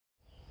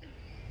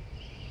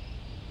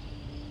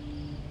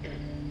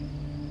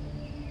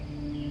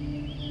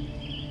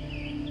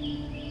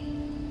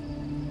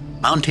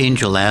Mount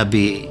Angel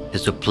Abbey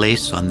is a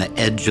place on the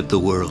edge of the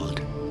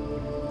world.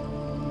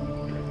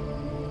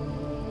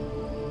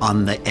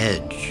 On the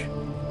edge,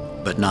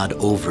 but not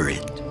over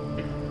it.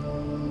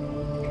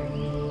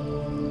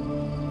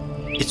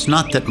 It's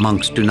not that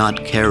monks do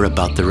not care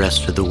about the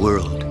rest of the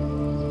world,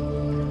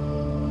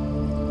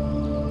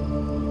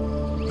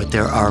 but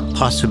there are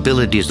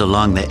possibilities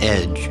along the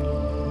edge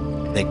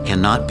that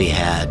cannot be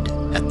had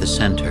at the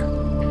center.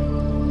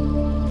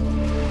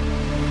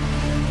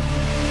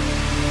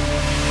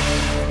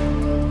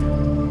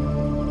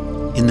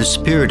 In the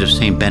spirit of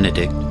Saint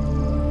Benedict,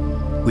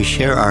 we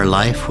share our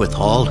life with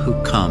all who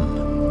come.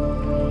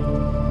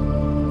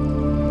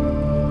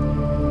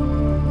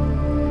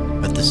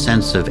 But the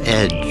sense of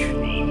edge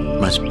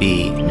must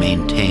be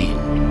maintained.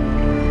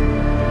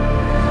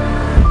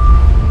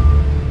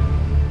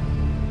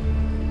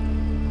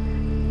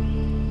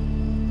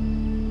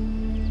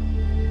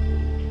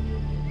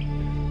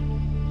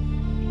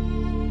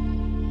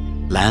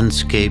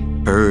 Landscape,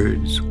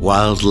 birds,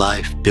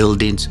 wildlife,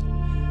 buildings,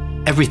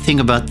 everything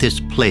about this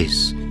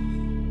place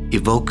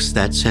evokes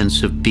that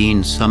sense of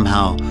being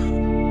somehow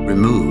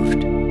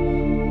removed.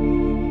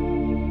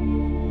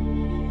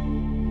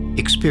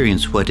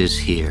 Experience what is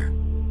here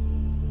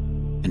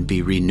and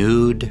be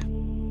renewed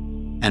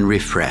and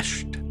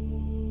refreshed.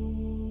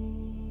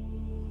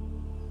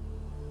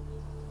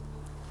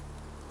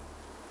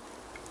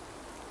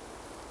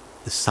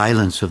 The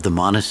silence of the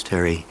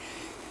monastery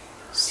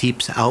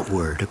seeps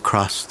outward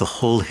across the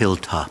whole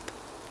hilltop.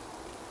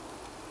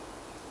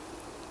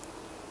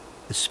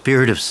 The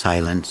spirit of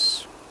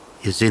silence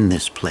is in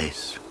this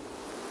place.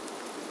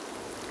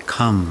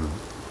 Come,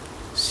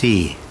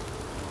 see,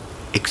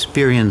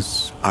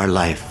 experience our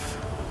life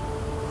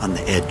on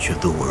the edge of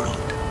the world.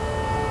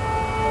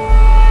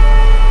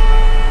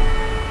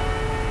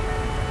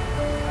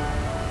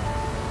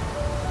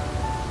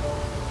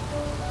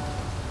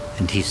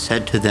 And he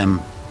said to them,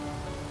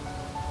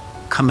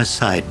 "Come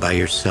aside by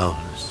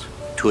yourselves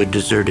to a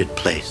deserted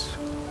place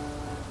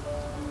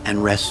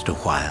and rest a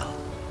while.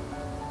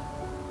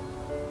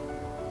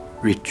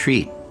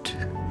 Retreat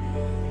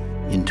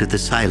into the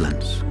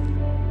silence,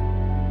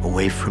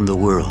 away from the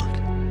world.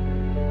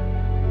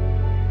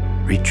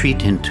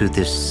 Retreat into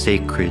this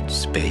sacred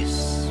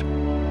space."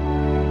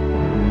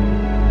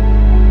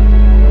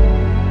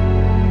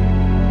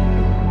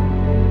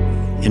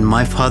 In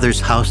my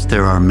Father's house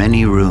there are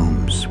many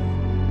rooms.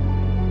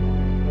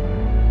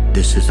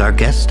 This is our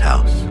guest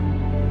house.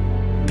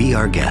 Be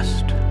our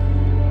guest.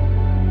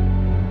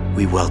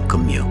 We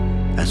welcome you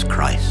as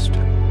Christ.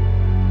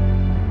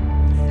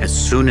 As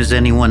soon as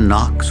anyone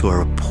knocks or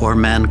a poor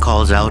man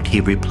calls out,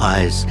 he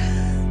replies,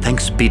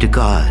 "Thanks be to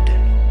God.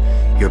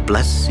 Your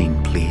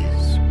blessing,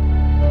 please."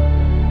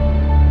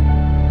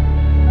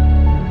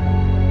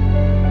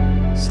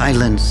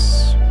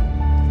 Silence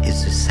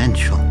is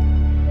essential.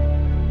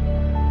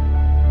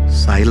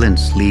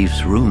 Silence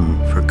leaves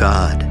room for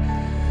God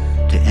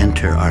to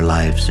enter our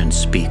lives and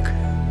speak.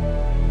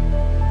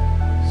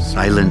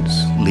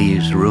 Silence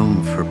leaves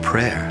room for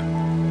prayer.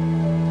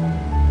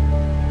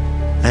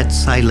 Let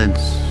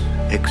silence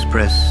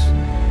express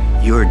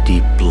your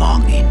deep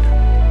longing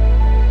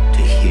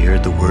to hear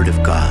the Word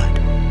of God.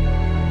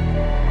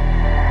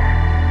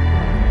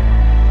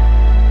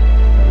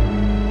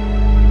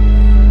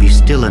 Be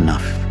still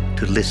enough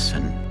to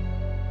listen.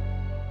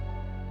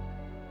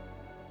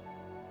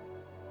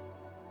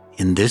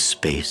 In this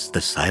space,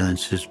 the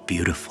silence is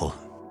beautiful.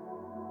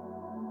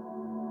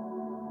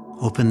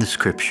 Open the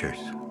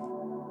scriptures,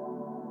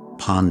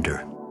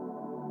 ponder,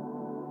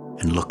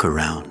 and look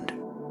around.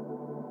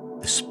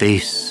 The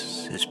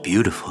space is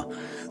beautiful.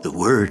 The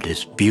word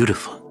is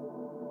beautiful.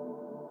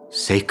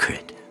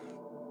 Sacred.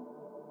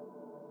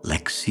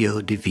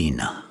 Lectio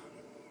Divina.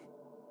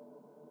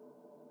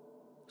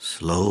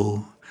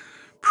 Slow,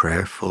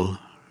 prayerful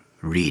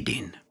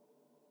reading.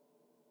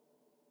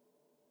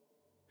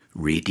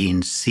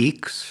 Reading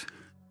seeks,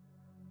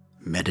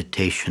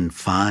 meditation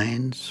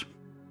finds,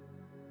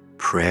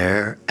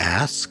 prayer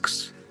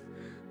asks,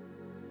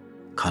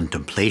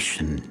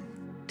 contemplation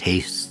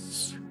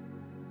tastes.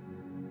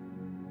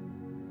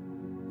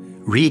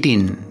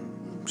 Reading,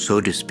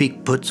 so to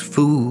speak, puts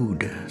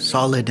food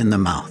solid in the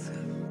mouth.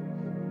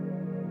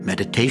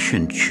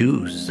 Meditation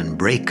chews and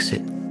breaks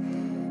it.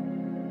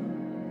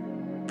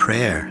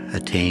 Prayer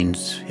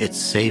attains its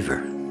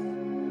savor.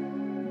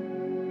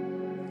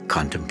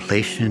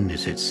 Contemplation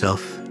is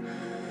itself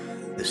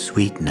the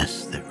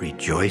sweetness that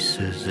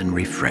rejoices and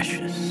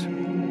refreshes.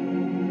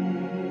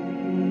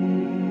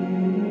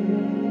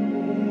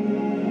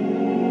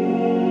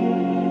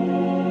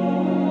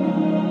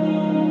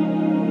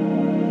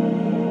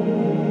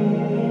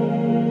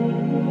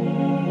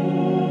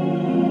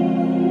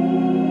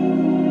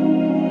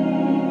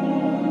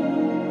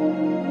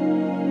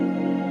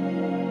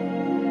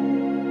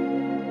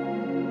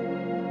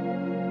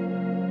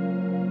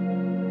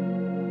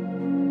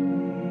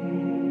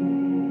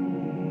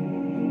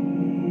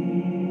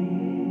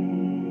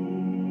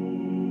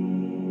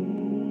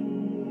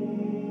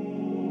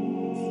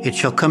 It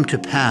shall come to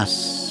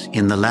pass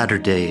in the latter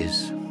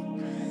days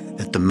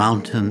that the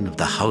mountain of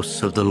the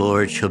house of the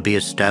Lord shall be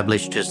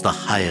established as the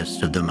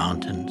highest of the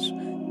mountains,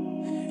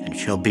 and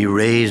shall be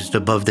raised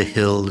above the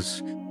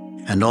hills,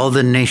 and all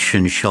the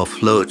nations shall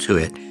flow to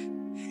it.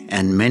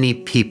 And many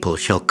people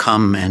shall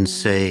come and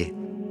say,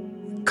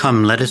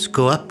 Come, let us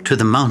go up to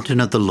the mountain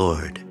of the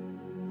Lord,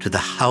 to the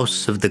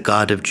house of the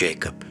God of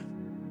Jacob,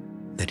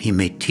 that he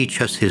may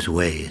teach us his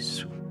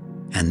ways,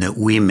 and that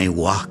we may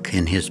walk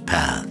in his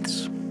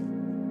paths.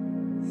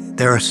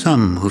 There are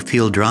some who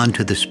feel drawn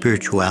to the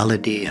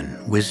spirituality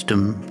and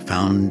wisdom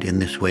found in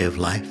this way of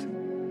life.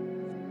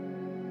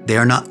 They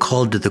are not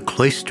called to the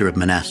cloister of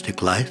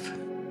monastic life,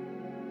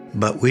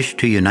 but wish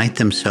to unite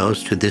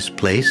themselves to this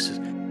place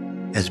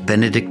as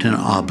Benedictine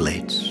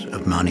Oblates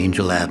of Mount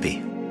Angel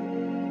Abbey.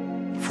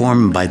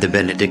 Formed by the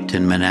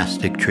Benedictine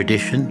monastic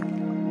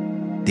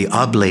tradition, the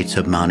Oblates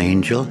of Mount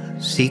Angel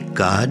seek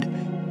God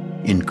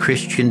in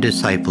Christian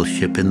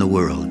discipleship in the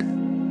world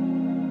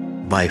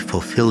by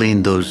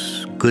fulfilling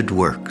those good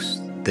works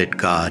that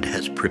God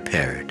has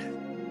prepared.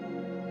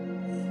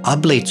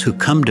 Oblates who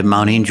come to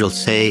Mount Angel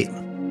say,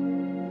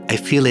 I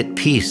feel at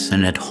peace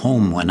and at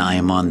home when I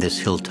am on this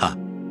hilltop.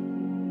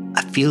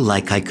 I feel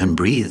like I can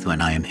breathe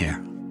when I am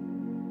here.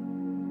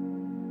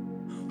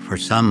 For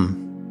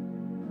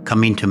some,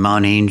 coming to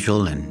Mount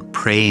Angel and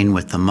praying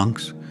with the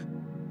monks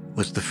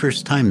was the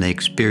first time they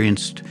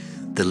experienced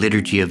the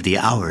liturgy of the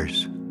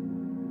hours,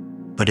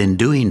 but in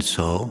doing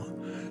so,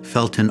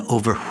 felt an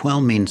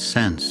overwhelming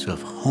sense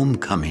of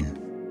homecoming.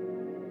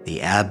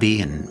 The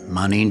Abbey and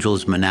Mount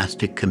Angel's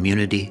monastic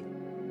community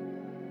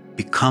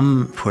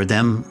become for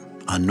them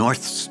a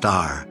North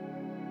Star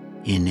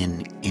in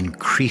an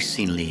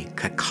increasingly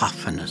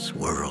cacophonous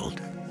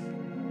world.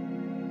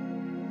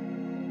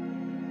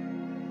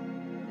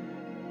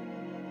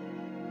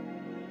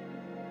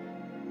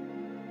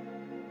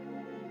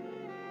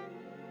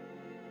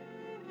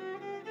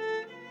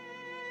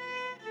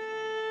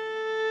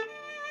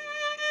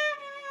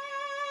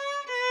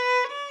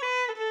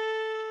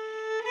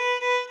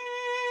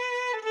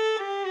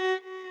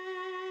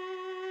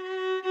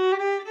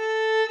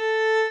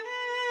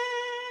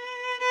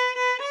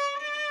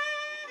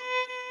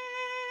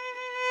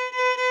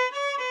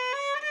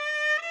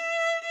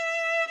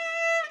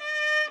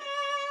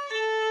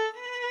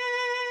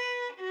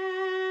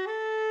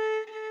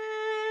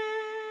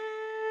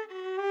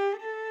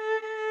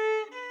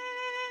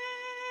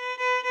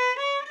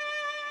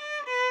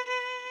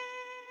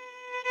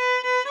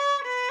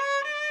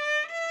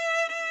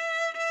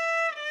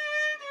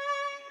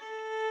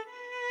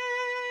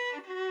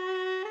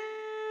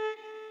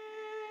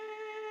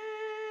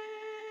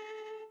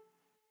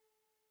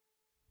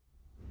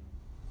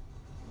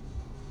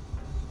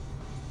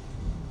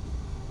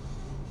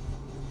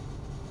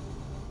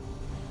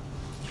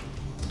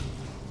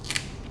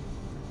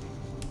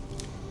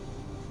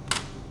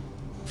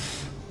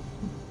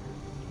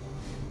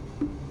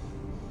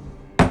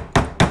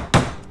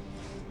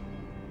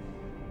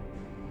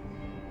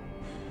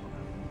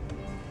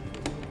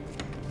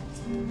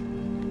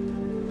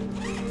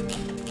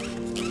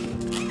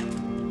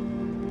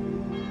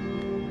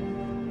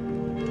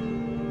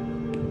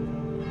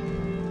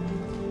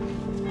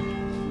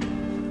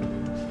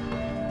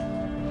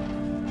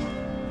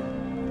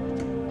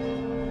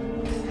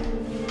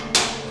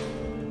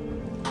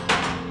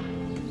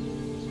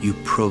 You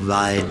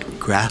provide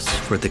grass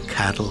for the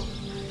cattle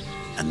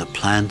and the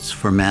plants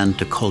for man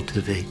to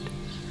cultivate.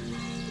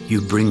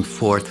 You bring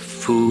forth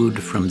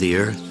food from the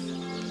earth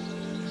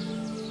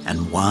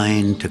and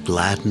wine to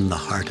gladden the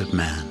heart of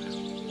man,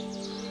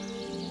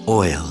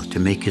 oil to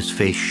make his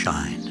face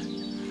shine,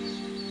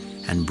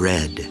 and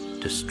bread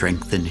to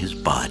strengthen his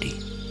body.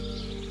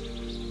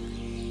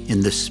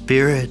 In the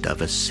spirit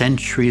of a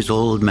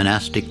centuries-old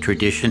monastic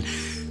tradition,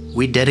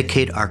 we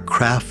dedicate our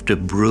craft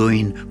of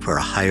brewing for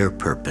a higher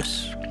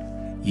purpose,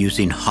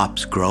 using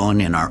hops grown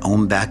in our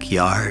own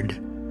backyard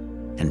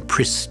and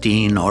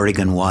pristine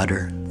Oregon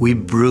water. We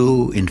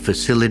brew in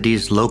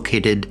facilities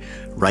located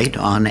right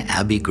on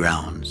Abbey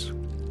grounds.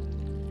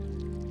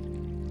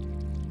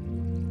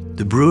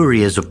 The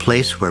brewery is a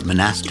place where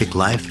monastic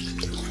life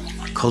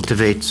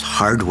cultivates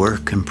hard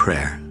work and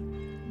prayer,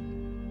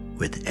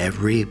 with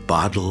every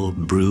bottle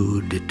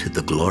brewed to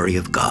the glory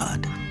of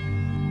God.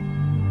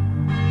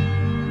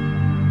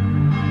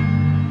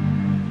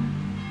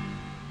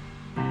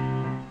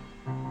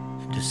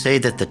 To say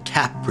that the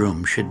tap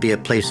room should be a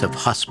place of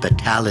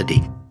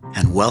hospitality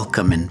and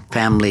welcome and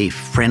family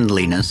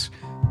friendliness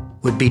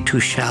would be too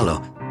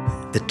shallow.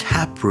 The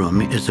tap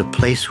room is a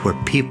place where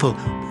people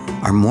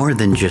are more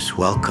than just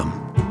welcome.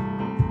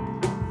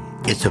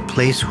 It's a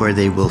place where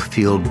they will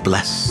feel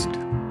blessed,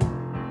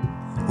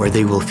 where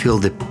they will feel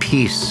the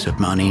peace of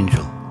Mount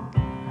Angel,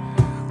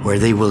 where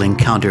they will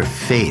encounter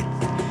faith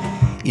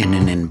in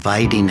an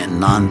inviting and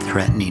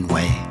non-threatening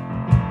way,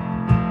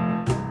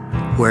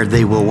 where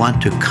they will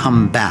want to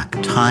come back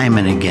time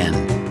and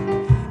again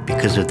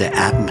because of the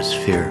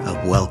atmosphere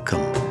of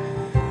welcome,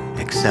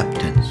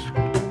 acceptance,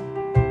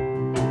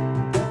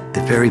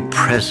 the very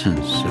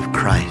presence of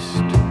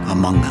Christ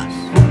among us.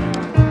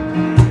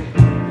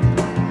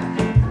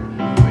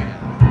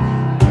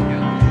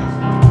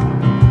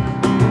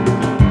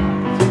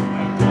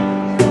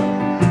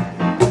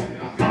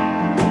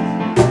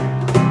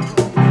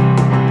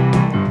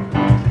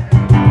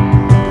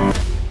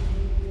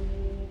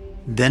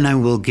 Then I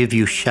will give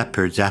you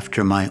shepherds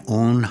after my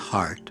own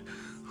heart,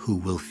 who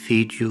will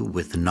feed you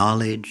with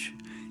knowledge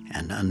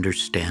and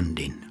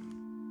understanding.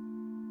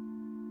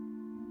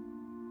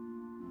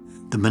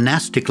 The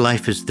monastic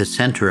life is the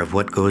center of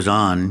what goes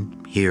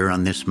on here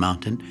on this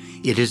mountain.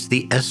 It is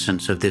the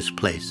essence of this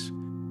place,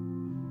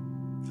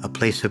 a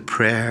place of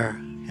prayer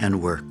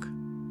and work,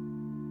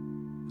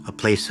 a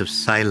place of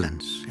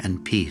silence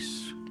and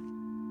peace.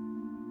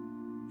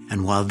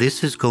 And while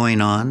this is going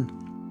on,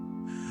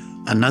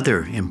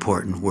 another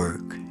important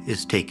work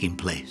is taking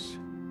place,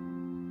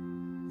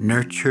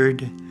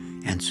 nurtured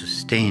and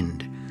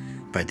sustained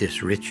by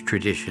this rich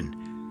tradition.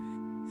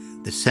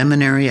 The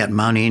seminary at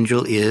Mount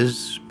Angel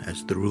is,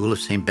 as the rule of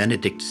St.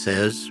 Benedict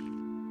says,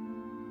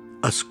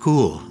 a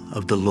school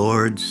of the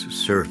Lord's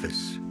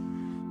service,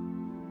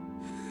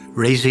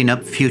 raising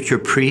up future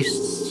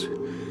priests,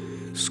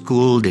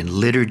 schooled in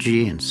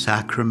liturgy and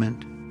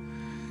sacrament,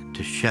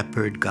 to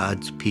shepherd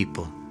God's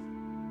people.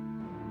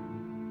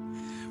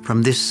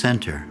 From this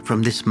center,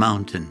 from this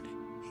mountain,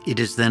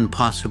 it is then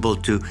possible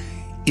to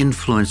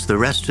influence the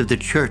rest of the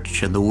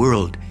church and the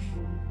world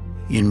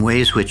in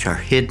ways which are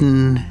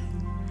hidden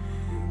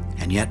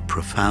and yet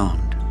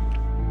profound.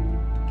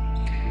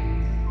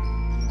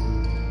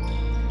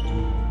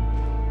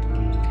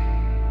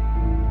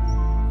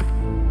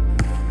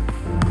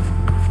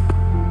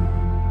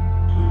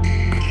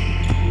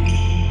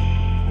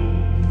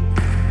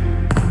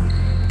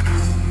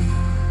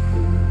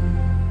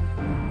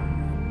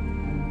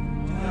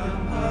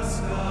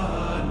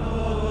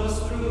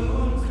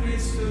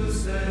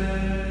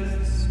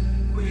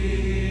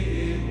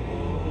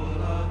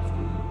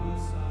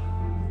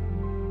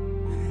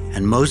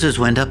 And Moses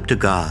went up to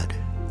God,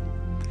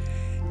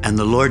 and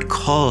the Lord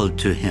called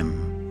to him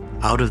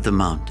out of the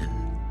mountain,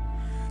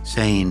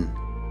 saying,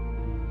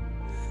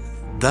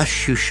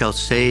 "Thus you shall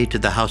say to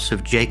the house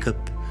of Jacob,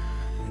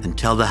 and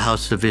tell the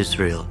house of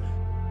Israel,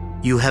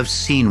 you have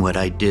seen what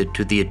I did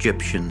to the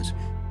Egyptians,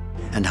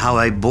 and how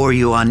I bore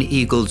you on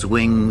eagle's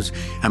wings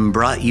and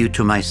brought you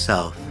to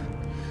myself.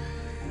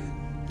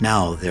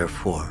 Now,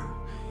 therefore,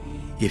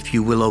 if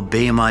you will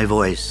obey my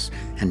voice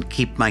and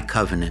keep my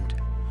covenant,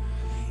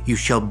 you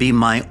shall be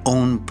my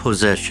own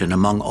possession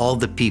among all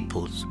the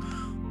peoples,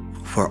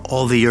 for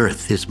all the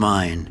earth is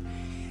mine,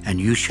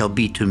 and you shall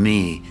be to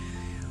me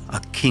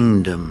a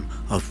kingdom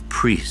of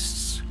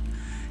priests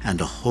and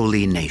a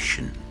holy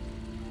nation."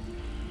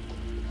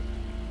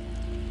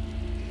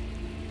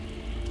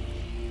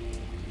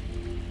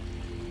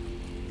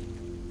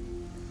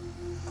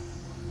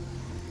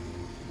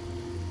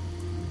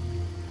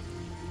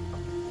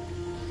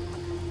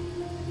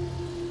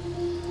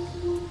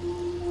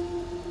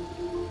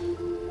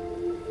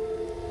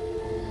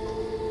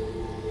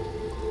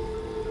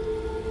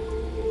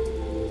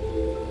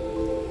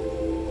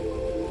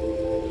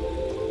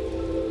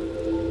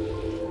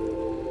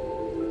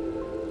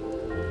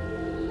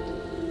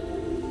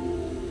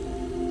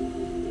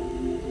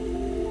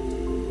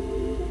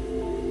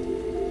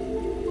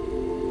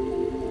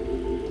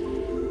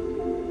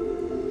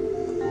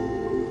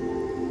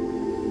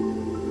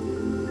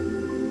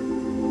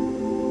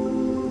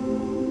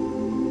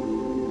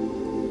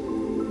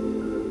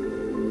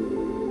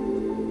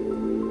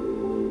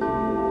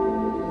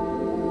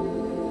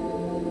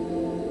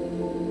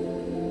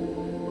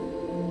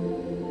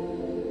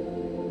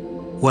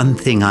 One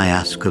thing I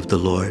ask of the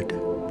Lord,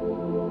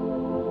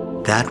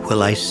 that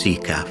will I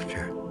seek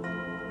after,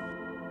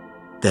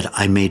 that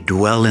I may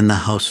dwell in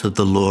the house of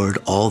the Lord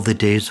all the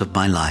days of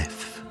my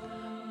life,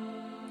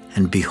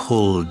 and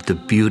behold the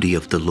beauty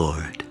of the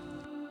Lord,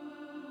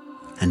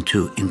 and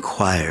to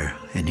inquire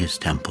in his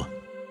temple.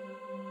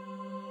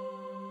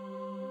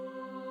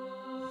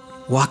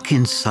 Walk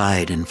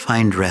inside and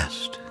find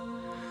rest.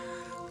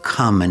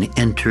 Come and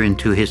enter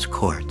into his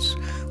courts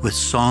with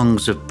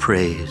songs of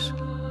praise.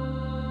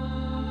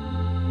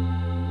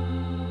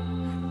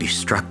 Be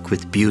struck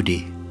with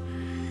beauty,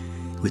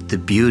 with the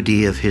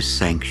beauty of his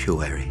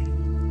sanctuary.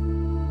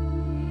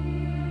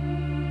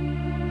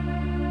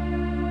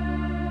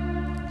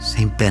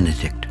 Saint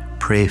Benedict,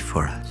 pray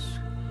for us.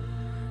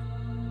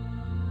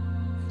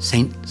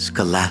 Saint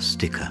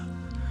Scholastica,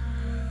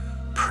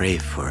 pray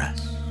for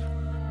us.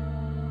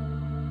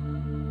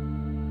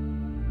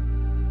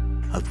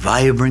 A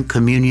vibrant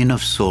communion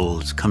of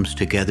souls comes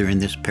together in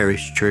this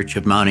parish church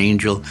of Mount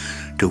Angel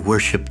to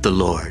worship the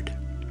Lord.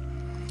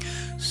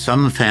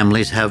 Some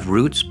families have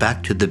roots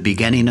back to the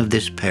beginning of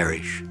this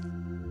parish.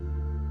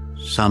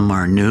 Some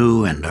are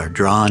new and are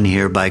drawn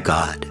here by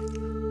God.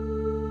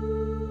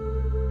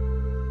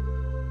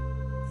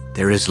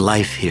 There is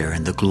life here,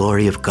 and the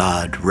glory of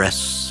God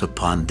rests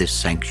upon this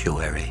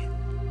sanctuary.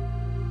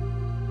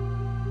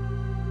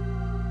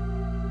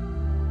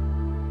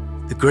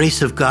 The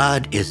grace of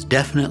God is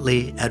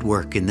definitely at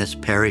work in this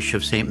parish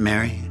of St.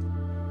 Mary.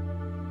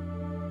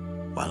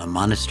 While a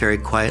monastery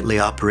quietly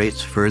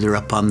operates further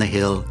up on the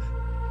hill,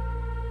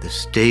 the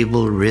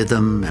stable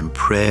rhythm and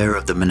prayer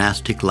of the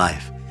monastic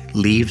life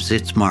leaves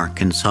its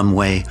mark in some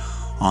way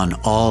on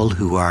all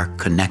who are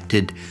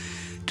connected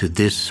to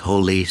this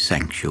holy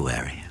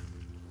sanctuary.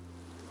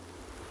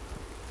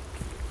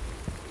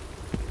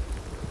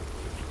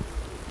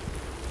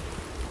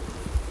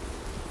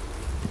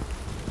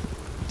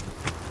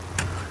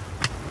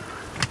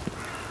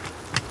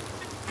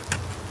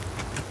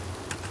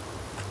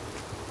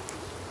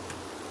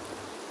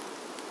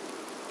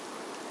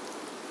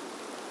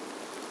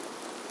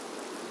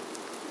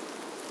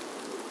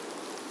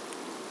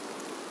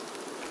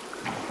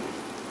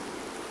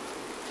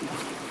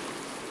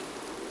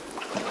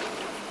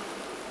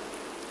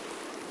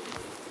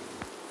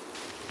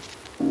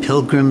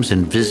 Pilgrims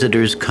and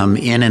visitors come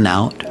in and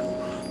out,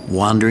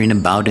 wandering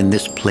about in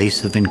this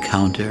place of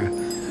encounter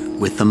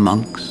with the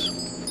monks,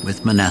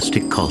 with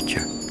monastic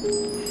culture.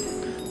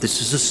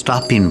 This is a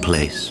stopping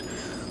place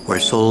where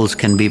souls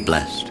can be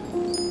blessed.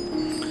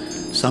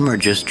 Some are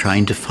just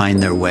trying to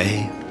find their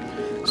way.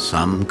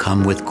 Some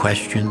come with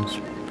questions.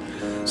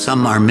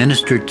 Some are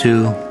ministered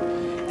to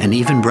and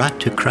even brought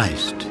to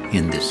Christ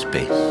in this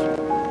space.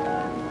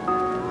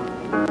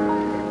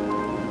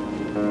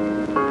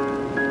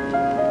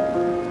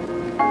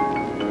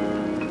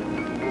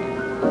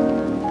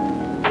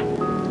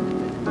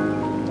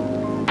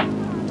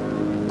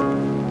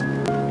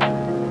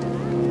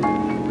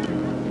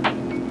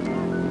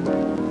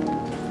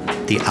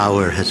 The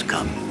hour has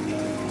come.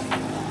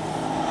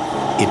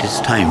 It is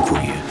time for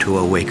you to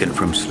awaken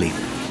from sleep.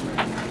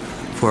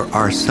 For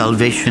our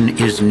salvation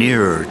is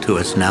nearer to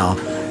us now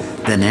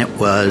than it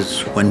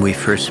was when we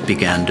first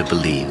began to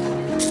believe.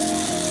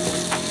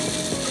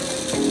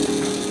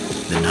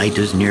 The night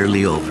is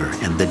nearly over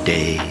and the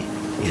day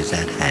is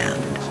at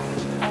hand.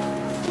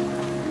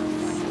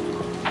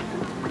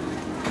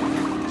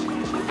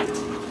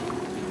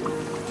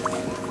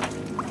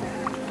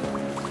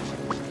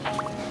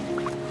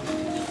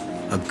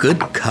 A good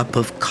cup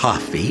of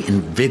coffee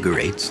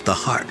invigorates the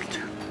heart.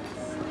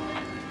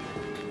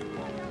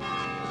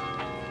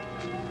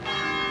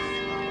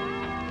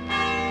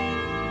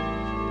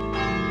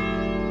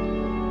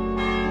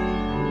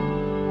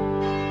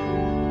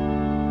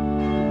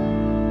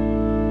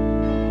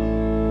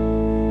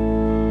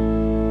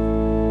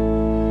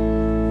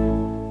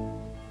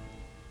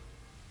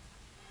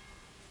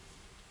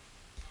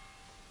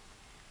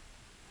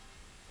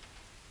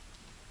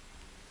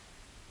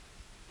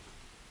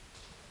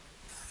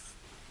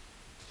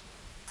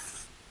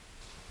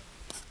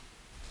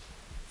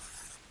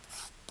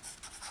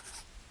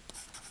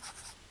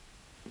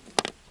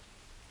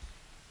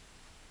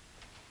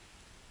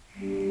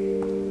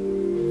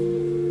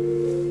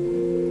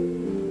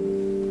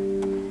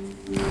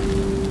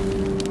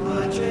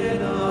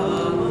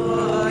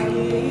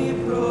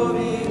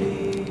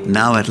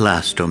 Now at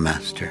last, O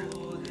Master,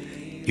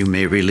 you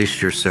may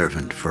release your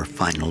servant for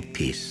final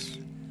peace,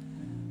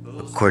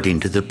 according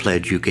to the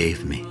pledge you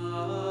gave me,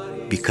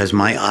 because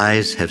my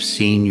eyes have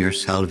seen your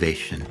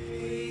salvation.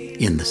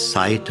 In the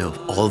sight of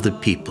all the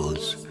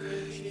peoples,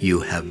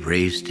 you have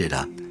raised it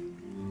up.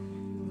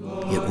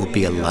 It will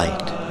be a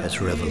light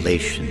as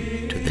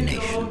revelation to the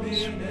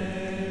nations,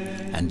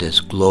 and as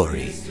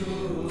glory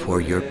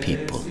for your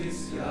people,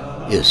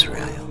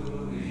 Israel.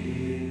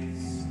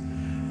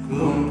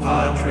 Cum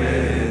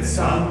Patre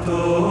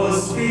Sancto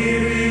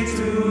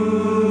Spiritu,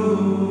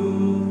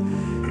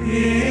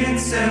 in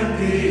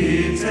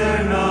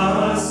sempiterna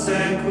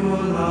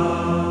saecula.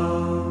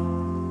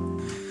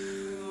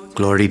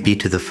 Glory be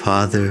to the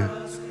Father,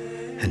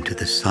 and to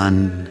the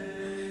Son,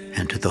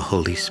 and to the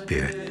Holy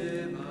Spirit,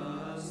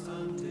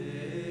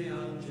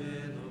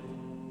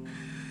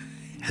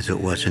 as it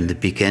was in the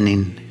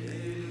beginning,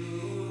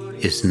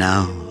 is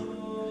now,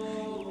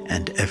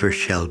 and ever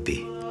shall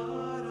be,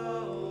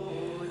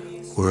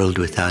 world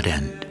without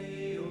end.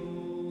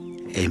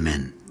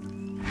 Amen.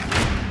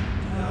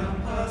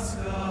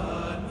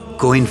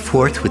 Going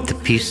forth with the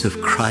peace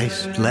of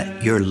Christ,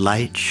 let your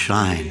light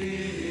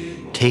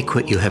shine. Take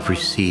what you have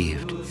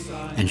received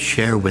and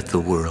share with the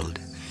world.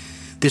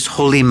 This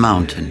holy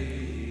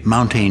mountain,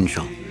 Mount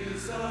Angel,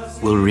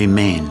 will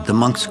remain. The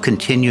monks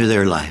continue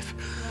their life,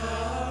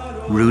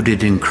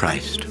 rooted in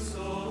Christ.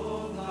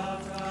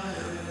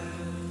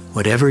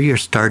 Whatever your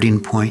starting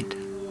point,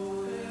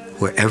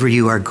 wherever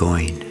you are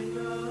going,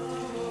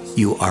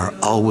 you are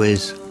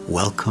always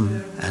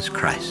welcome as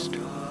Christ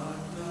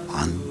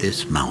on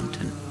this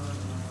mountain.